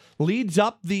kind of leads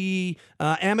up the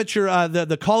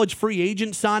the college free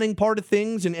agent signing part of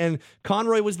things. And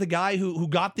Conroy was the guy who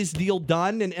got this deal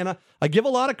done. And I give a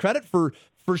lot of credit for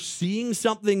seeing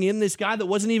something in this guy that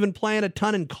wasn't even playing a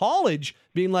ton in college,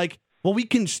 being like, well, we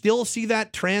can still see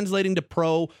that translating to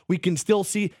pro. We can still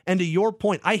see, and to your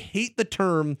point, I hate the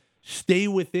term stay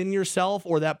within yourself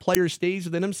or that player stays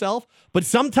within himself, but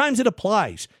sometimes it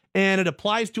applies. And it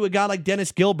applies to a guy like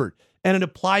Dennis Gilbert, and it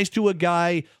applies to a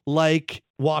guy like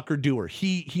Walker Dewar.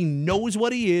 He knows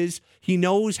what he is, he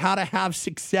knows how to have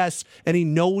success, and he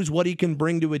knows what he can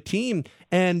bring to a team.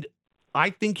 And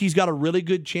I think he's got a really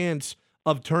good chance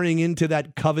of turning into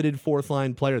that coveted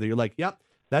fourth-line player that you're like, yep,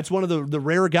 that's one of the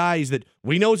rare guys that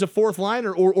we know is a fourth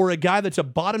liner or a guy that's a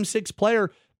bottom 6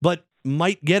 player, but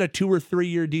might get a 2 or 3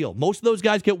 year deal. Most of those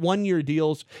guys get 1-year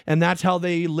deals, and that's how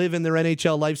they live in their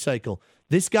NHL life cycle.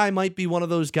 This guy might be one of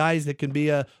those guys that can be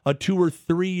a 2 or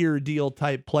 3 year deal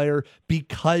type player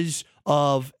because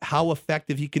of how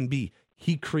effective he can be.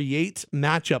 He creates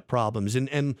matchup problems,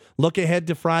 and look ahead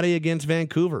to Friday against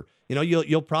Vancouver. You know,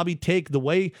 you'll probably take the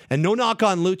way, and no knock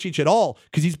on Lucic at all,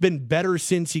 because he's been better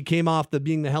since he came off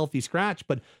being the healthy scratch.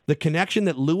 But the connection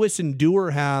that Lewis and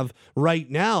Dewar have right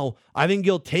now, I think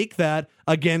you'll take that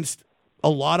against a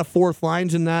lot of fourth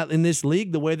lines in this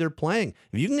league, the way they're playing.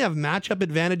 If you can have matchup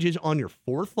advantages on your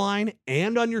fourth line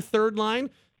and on your third line,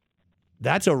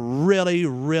 that's a really,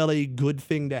 really good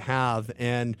thing to have.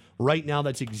 And right now,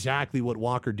 that's exactly what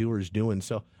Walker Dewar is doing.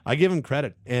 So I give him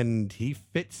credit, and he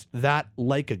fits that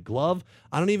like a glove.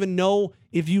 I don't even know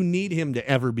if you need him to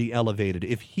ever be elevated.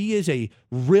 If he is a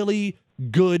really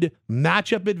good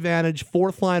matchup advantage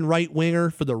fourth line right winger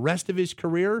for the rest of his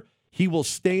career, he will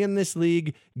stay in this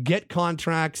league, get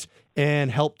contracts,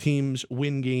 and help teams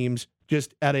win games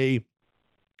just at a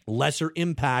lesser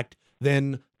impact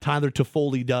than Tyler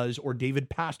Toffoli does, or David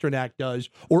Pastrnak does,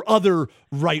 or other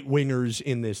right wingers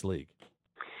in this league.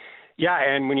 Yeah,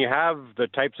 and when you have the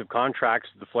types of contracts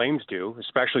the Flames do,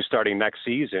 especially starting next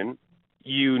season,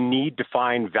 you need to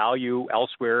find value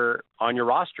elsewhere on your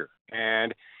roster.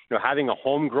 And having a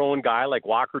homegrown guy like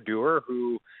Walker Dewar,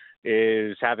 who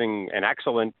is having an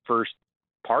excellent first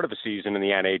part of a season in the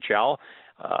NHL,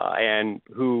 and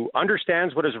who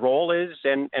understands what his role is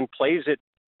and plays it,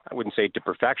 I wouldn't say to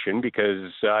perfection,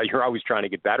 because you're always trying to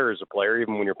get better as a player,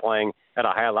 even when you're playing at a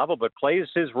high level, but plays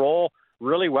his role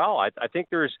really well. I think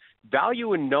there's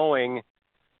value in knowing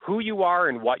who you are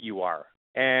and what you are,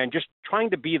 and just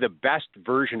trying to be the best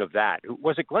version of that.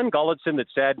 Was it Glenn Gulletson that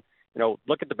said,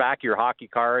 look at the back of your hockey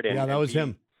card? And, yeah, that was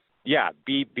him. Yeah,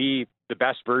 be the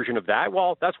best version of that.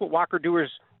 Well, that's what Walker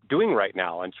Dewar's doing right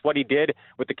now, and it's what he did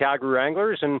with the Calgary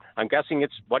Wranglers, and I'm guessing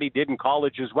it's what he did in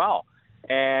college as well.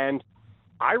 And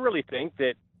I really think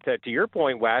that, to your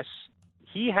point, Wes,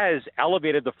 he has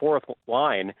elevated the fourth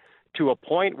line to a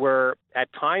point where at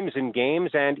times in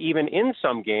games, and even in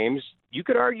some games, you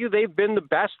could argue they've been the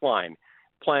best line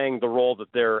playing the role that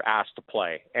they're asked to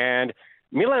play. And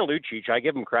Milan Lucic, I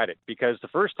give him credit, because the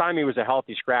first time he was a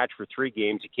healthy scratch for 3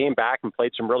 games, he came back and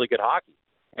played some really good hockey.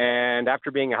 And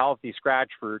after being a healthy scratch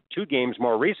for 2 games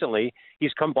more recently,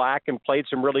 he's come back and played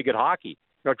some really good hockey.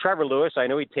 Trevor Lewis, I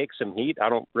know he takes some heat. I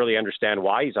don't really understand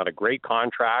why. He's on a great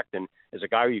contract and is a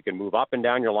guy who you can move up and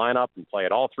down your lineup and play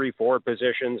at all 3 forward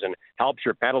positions and helps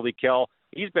your penalty kill.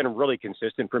 He's been really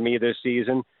consistent for me this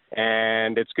season,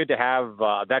 and it's good to have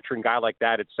a veteran guy like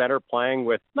that at center playing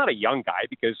with not a young guy,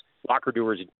 because Walker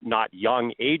Dewar is not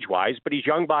young age-wise, but he's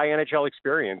young by NHL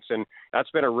experience, and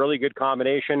that's been a really good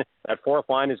combination. That fourth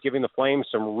line is giving the Flames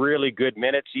some really good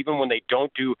minutes. Even when they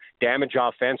don't do damage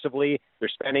offensively, they're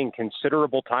spending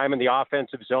considerable time in the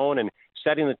offensive zone and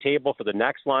setting the table for the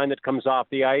next line that comes off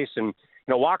the ice. And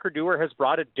Walker Dewar has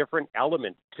brought a different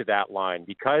element to that line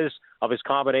because of his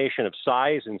combination of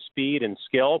size and speed and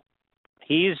skill.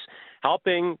 He's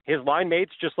helping his line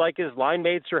mates just like his line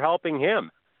mates are helping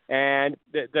him. And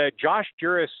the Josh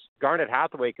Juris-Garnet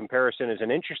Hathaway comparison is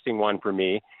an interesting one for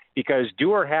me, because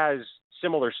Dewar has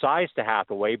similar size to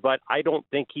Hathaway, but I don't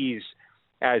think he's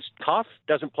as tough,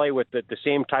 doesn't play with the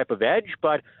same type of edge,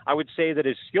 but I would say that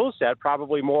his skill set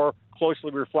probably more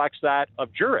closely reflects that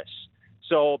of Juris.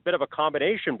 So a bit of a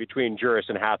combination between Juris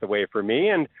and Hathaway for me,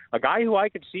 and a guy who I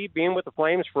could see being with the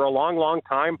Flames for a long, long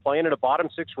time, playing in a bottom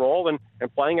six role and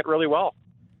playing it really well.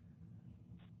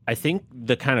 I think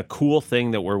the kind of cool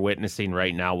thing that we're witnessing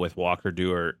right now with Walker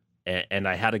Duehr, and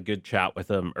I had a good chat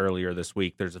with him earlier this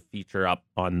week. There's a feature up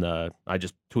on I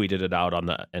just tweeted it out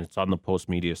and it's on the Post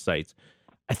Media sites.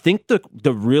 I think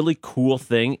the really cool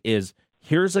thing is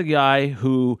here's a guy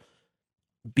who,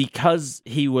 because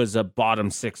he was a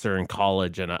bottom sixer in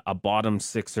college and a bottom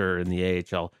sixer in the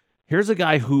AHL, here's a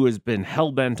guy who has been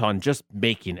hell-bent on just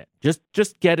making it,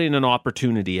 just getting an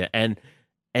opportunity and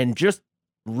just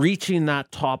reaching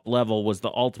that top level was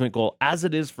the ultimate goal, as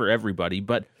it is for everybody.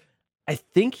 But I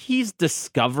think he's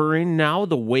discovering now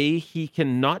the way he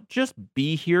can not just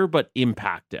be here, but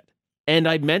impact it. And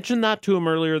I mentioned that to him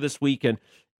earlier this week,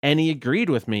 and he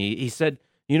agreed with me. He said,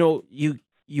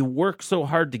 you work so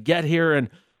hard to get here,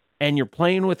 and you're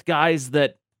playing with guys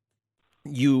that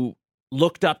you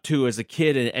looked up to as a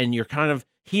kid, and you're kind of,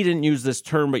 he didn't use this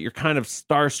term, but you're kind of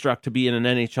starstruck to be in an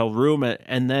NHL room.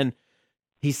 And then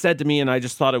he said to me, and I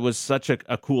just thought it was such a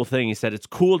cool thing. He said, it's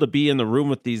cool to be in the room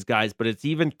with these guys, but it's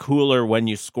even cooler when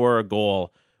you score a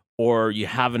goal or you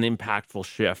have an impactful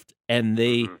shift and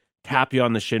they tap you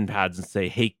on the shin pads and say,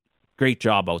 hey, great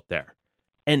job out there.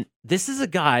 And this is a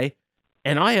guy,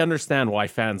 and I understand why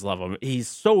fans love him. He's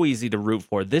so easy to root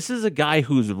for. This is a guy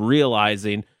who's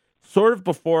realizing sort of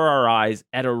before our eyes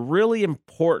at a really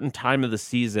important time of the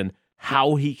season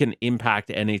how he can impact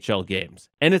NHL games.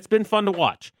 And it's been fun to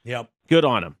watch. Yep. Good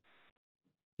on him.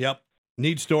 Yep.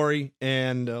 Neat story,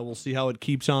 and we'll see how it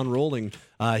keeps on rolling.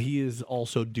 He is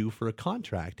also due for a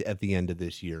contract at the end of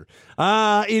this year.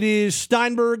 It is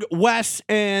Steinberg, Wes,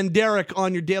 and Derek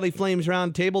on your Daily Flames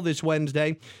Roundtable this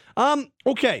Wednesday.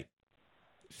 Okay.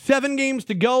 7 games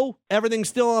to go. Everything's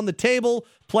still on the table.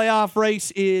 Playoff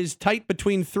race is tight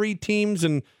between 3 teams,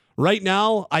 and right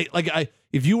now,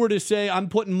 if you were to say I'm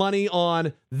putting money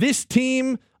on this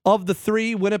team of the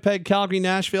 3, Winnipeg, Calgary,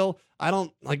 Nashville, I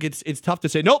don't it's tough to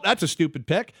say, nope, that's a stupid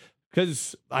pick,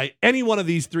 because any one of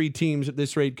these 3 teams at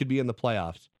this rate could be in the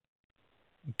playoffs.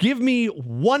 Give me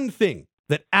one thing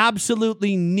that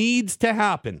absolutely needs to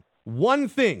happen, one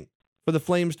thing for the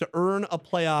Flames to earn a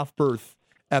playoff berth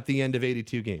at the end of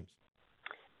 82 games.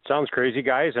 Sounds crazy,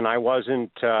 guys, and I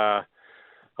wasn't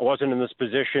in this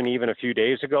position even a few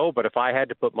days ago, but if I had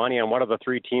to put money on one of the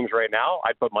 3 teams right now,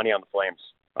 I'd put money on the Flames.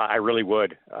 I really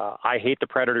would. I hate the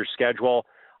Predators' schedule.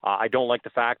 I don't like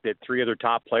the fact that 3 of their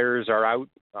top players are out.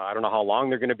 I don't know how long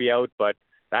they're going to be out, but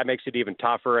that makes it even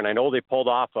tougher. And I know they pulled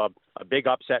off a big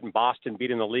upset in Boston,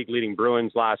 beating the league-leading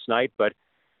Bruins last night, but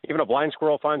even a blind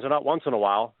squirrel finds it out once in a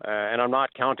while, and I'm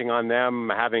not counting on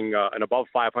them having an above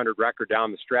 500 record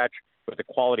down the stretch with the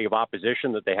quality of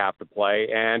opposition that they have to play.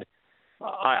 And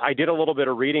I did a little bit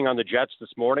of reading on the Jets this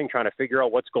morning, trying to figure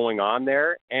out what's going on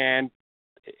there, and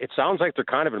it sounds like they're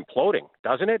kind of imploding,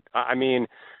 doesn't it? I mean,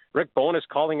 Rick Bowness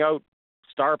calling out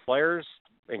star players,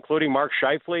 including Mark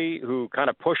Scheifele, who kind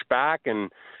of pushed back and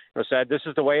said, this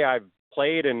is the way I've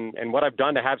played and what I've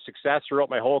done to have success throughout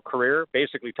my whole career,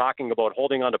 basically talking about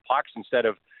holding on to pucks instead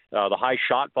of the high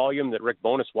shot volume that Rick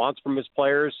Bowness wants from his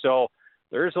players. So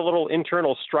there's a little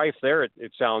internal strife there,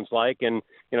 it sounds like. And,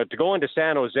 to go into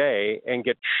San Jose and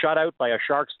get shut out by a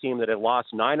Sharks team that had lost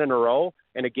 9 in a row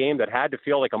in a game that had to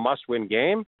feel like a must-win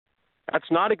game, that's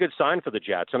not a good sign for the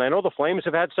Jets. And I know the Flames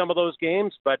have had some of those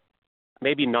games, but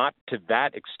maybe not to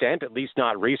that extent, at least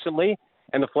not recently.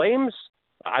 And the Flames,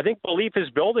 I think belief is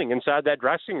building inside that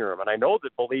dressing room. And I know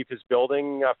that belief is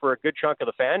building for a good chunk of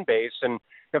the fan base. And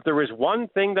if there was one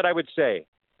thing that I would say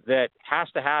that has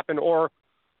to happen, or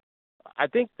I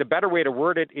think the better way to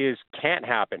word it is can't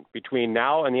happen between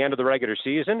now and the end of the regular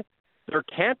season, there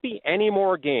can't be any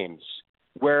more games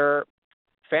where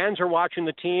fans are watching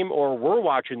the team or we're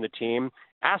watching the team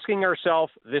asking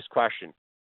ourselves this question: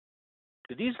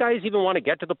 do these guys even want to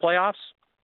get to the playoffs?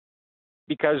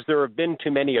 Because there have been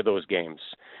too many of those games,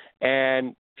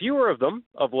 and fewer of them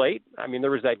of late. I mean,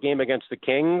 there was that game against the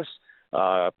Kings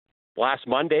last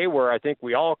Monday where I think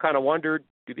we all kind of wondered,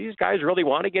 do these guys really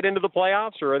want to get into the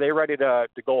playoffs, or are they ready to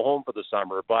go home for the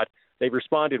summer? But they've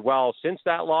responded well since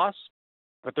that loss,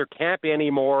 but there can't be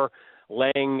any more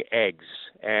laying eggs.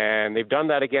 And they've done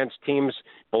that against teams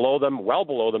below them, well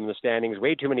below them in the standings,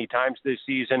 way too many times this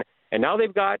season. And now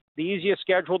they've got the easiest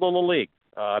schedule in the league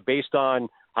based on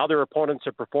how their opponents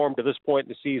have performed to this point in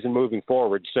the season moving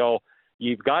forward. So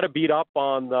you've got to beat up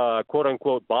on the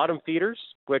quote-unquote bottom feeders,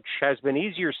 which has been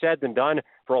easier said than done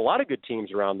for a lot of good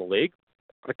teams around the league.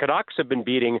 The Canucks have been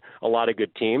beating a lot of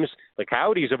good teams. The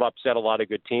Coyotes have upset a lot of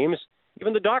good teams.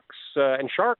 Even the Ducks and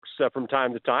Sharks from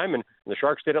time to time, and the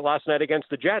Sharks did it last night against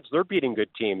the Jets. They're beating good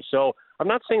teams. So I'm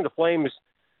not saying the Flames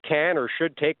can or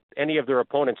should take any of their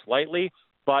opponents lightly,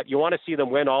 but you want to see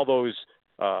them win all those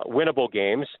winnable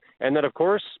games. And then, of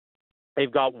course,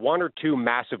 they've got one or two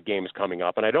massive games coming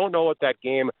up. And I don't know what that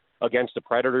game against the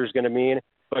Predators is going to mean,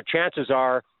 but chances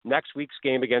are next week's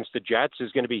game against the Jets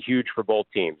is going to be huge for both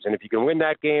teams. And if you can win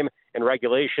that game in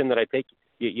regulation, then I think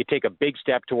you take a big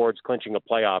step towards clinching a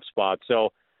playoff spot.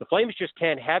 So the Flames just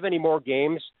can't have any more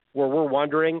games where we're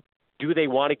wondering, do they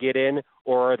want to get in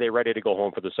or are they ready to go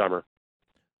home for the summer?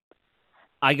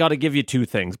 I got to give you two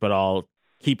things, but I'll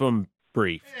keep them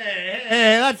brief.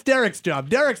 Hey, that's Derek's job.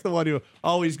 Derek's the one who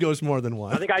always goes more than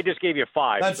one. I think I just gave you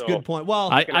 5. That's a good point. Well,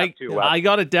 I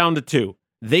got it down to 2.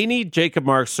 They need Jacob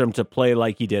Markstrom to play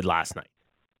like he did last night.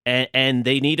 And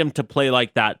they need him to play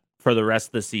like that for the rest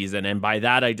of the season. And by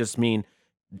that, I just mean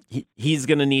he's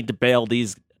going to need to bail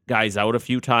these guys out a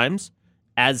few times,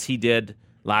 as he did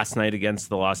last night against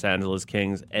the Los Angeles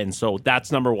Kings. And so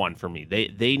that's number 1 for me.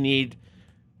 They need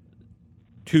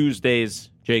Tuesday's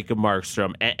Jacob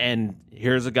Markstrom. And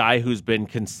here's a guy who's been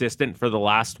consistent for the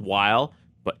last while,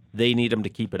 but they need him to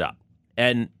keep it up.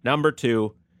 And number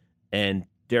 2, and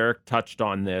Derek touched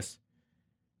on this,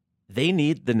 they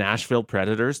need the Nashville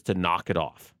Predators to knock it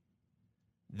off.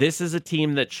 This is a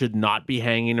team that should not be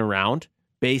hanging around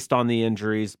based on the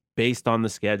injuries, based on the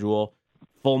schedule.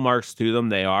 Full marks to them,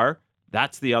 they are.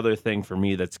 That's the other thing for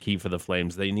me that's key for the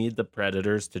Flames. They need the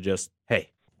Predators to just, hey,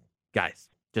 guys,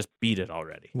 just beat it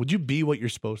already. Would you be what you're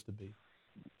supposed to be?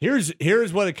 Here's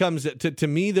what it comes to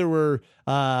me. There were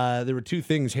 2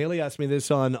 things. Haley asked me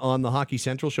this on the Hockey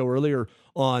Central show earlier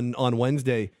on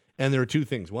Wednesday, and there are 2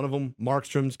 things. One of them,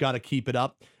 Markstrom's got to keep it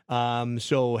up.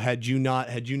 So had you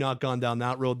not gone down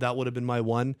that road, that would have been my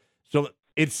 1. So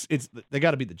it's they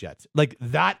got to beat the Jets. Like,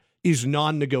 that is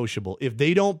non-negotiable. If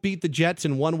they don't beat the Jets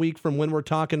in 1 week from when we're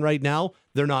talking right now,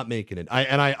 they're not making it.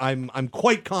 I'm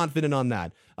quite confident on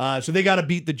that. So they got to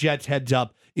beat the Jets heads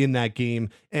up in that game.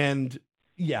 And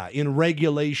yeah, in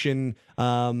regulation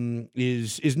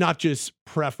is not just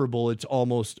preferable, it's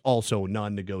almost also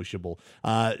non-negotiable.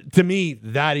 To me,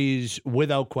 that is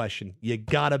without question. You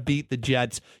got to beat the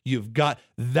Jets.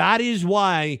 That is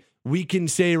why we can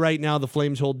say right now the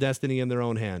Flames hold destiny in their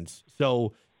own hands.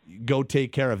 So go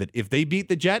take care of it. If they beat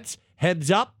the Jets, heads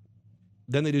up,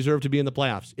 then they deserve to be in the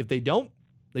playoffs. If they don't,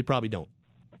 they probably don't.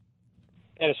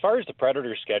 And as far as the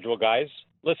Predators' schedule, guys,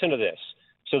 listen to this.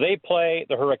 So they play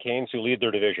the Hurricanes, who lead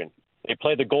their division. They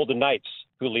play the Golden Knights,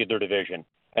 who lead their division.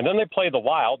 And then they play the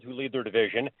Wild, who lead their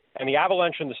division, and the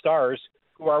Avalanche and the Stars,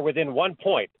 who are within 1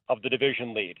 point of the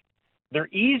division lead. Their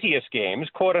easiest games,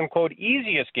 quote-unquote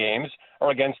easiest games, are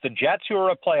against the Jets, who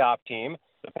are a playoff team,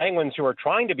 the Penguins, who are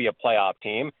trying to be a playoff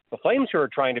team, the Flames, who are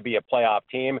trying to be a playoff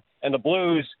team, and the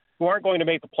Blues, who aren't going to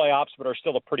make the playoffs but are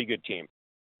still a pretty good team.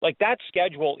 Like, that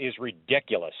schedule is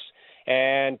ridiculous.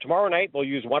 And tomorrow night, they'll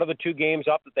use one of the 2 games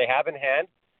up that they have in hand.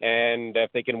 And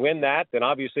if they can win that, then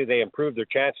obviously they improve their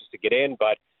chances to get in.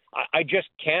 But I just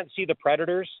can't see the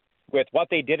Predators, with what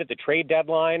they did at the trade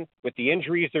deadline, with the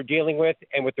injuries they're dealing with,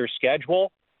 and with their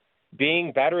schedule,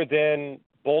 being better than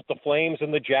both the Flames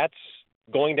and the Jets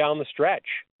going down the stretch.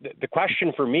 The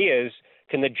question for me is,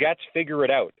 can the Jets figure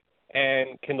it out?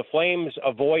 And can the Flames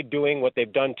avoid doing what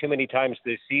they've done too many times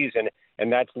this season,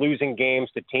 and that's losing games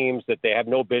to teams that they have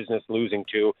no business losing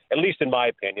to, at least in my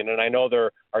opinion. And I know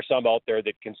there are some out there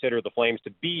that consider the Flames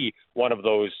to be one of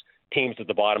those teams at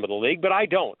the bottom of the league, but I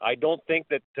don't. I don't think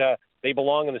that they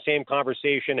belong in the same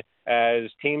conversation as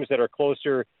teams that are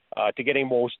closer to getting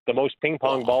the most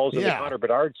ping-pong balls in the Connor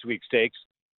Bedard sweepstakes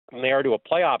than they are to a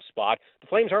playoff spot. The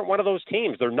Flames aren't one of those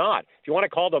teams. They're not. If you want to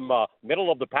call them a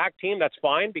middle-of-the-pack team, that's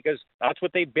fine, because that's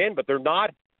what they've been, but they're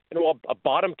not a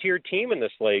bottom-tier team in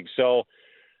this league. So,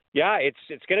 yeah,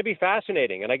 it's going to be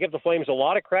fascinating, and I give the Flames a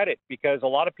lot of credit, because a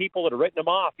lot of people had written them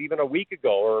off even a week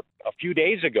ago or a few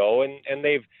days ago, and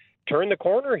they've turned the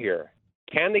corner here.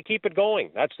 Can they keep it going?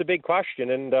 That's the big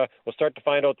question, and we'll start to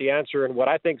find out the answer in what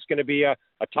I think is going to be a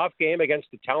tough game against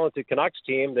the talented Canucks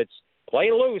team that's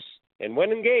playing loose and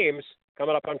winning games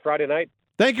coming up on Friday night.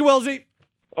 Thank you, Wilsey.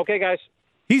 Okay, guys.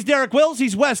 He's Derek Wills.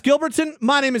 He's Wes Gilbertson.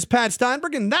 My name is Pat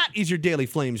Steinberg, and that is your Daily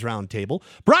Flames Roundtable,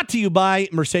 brought to you by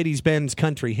Mercedes-Benz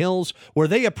Country Hills, where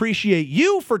they appreciate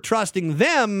you for trusting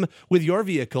them with your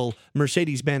vehicle.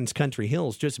 Mercedes-Benz Country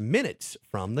Hills, just minutes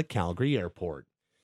from the Calgary airport.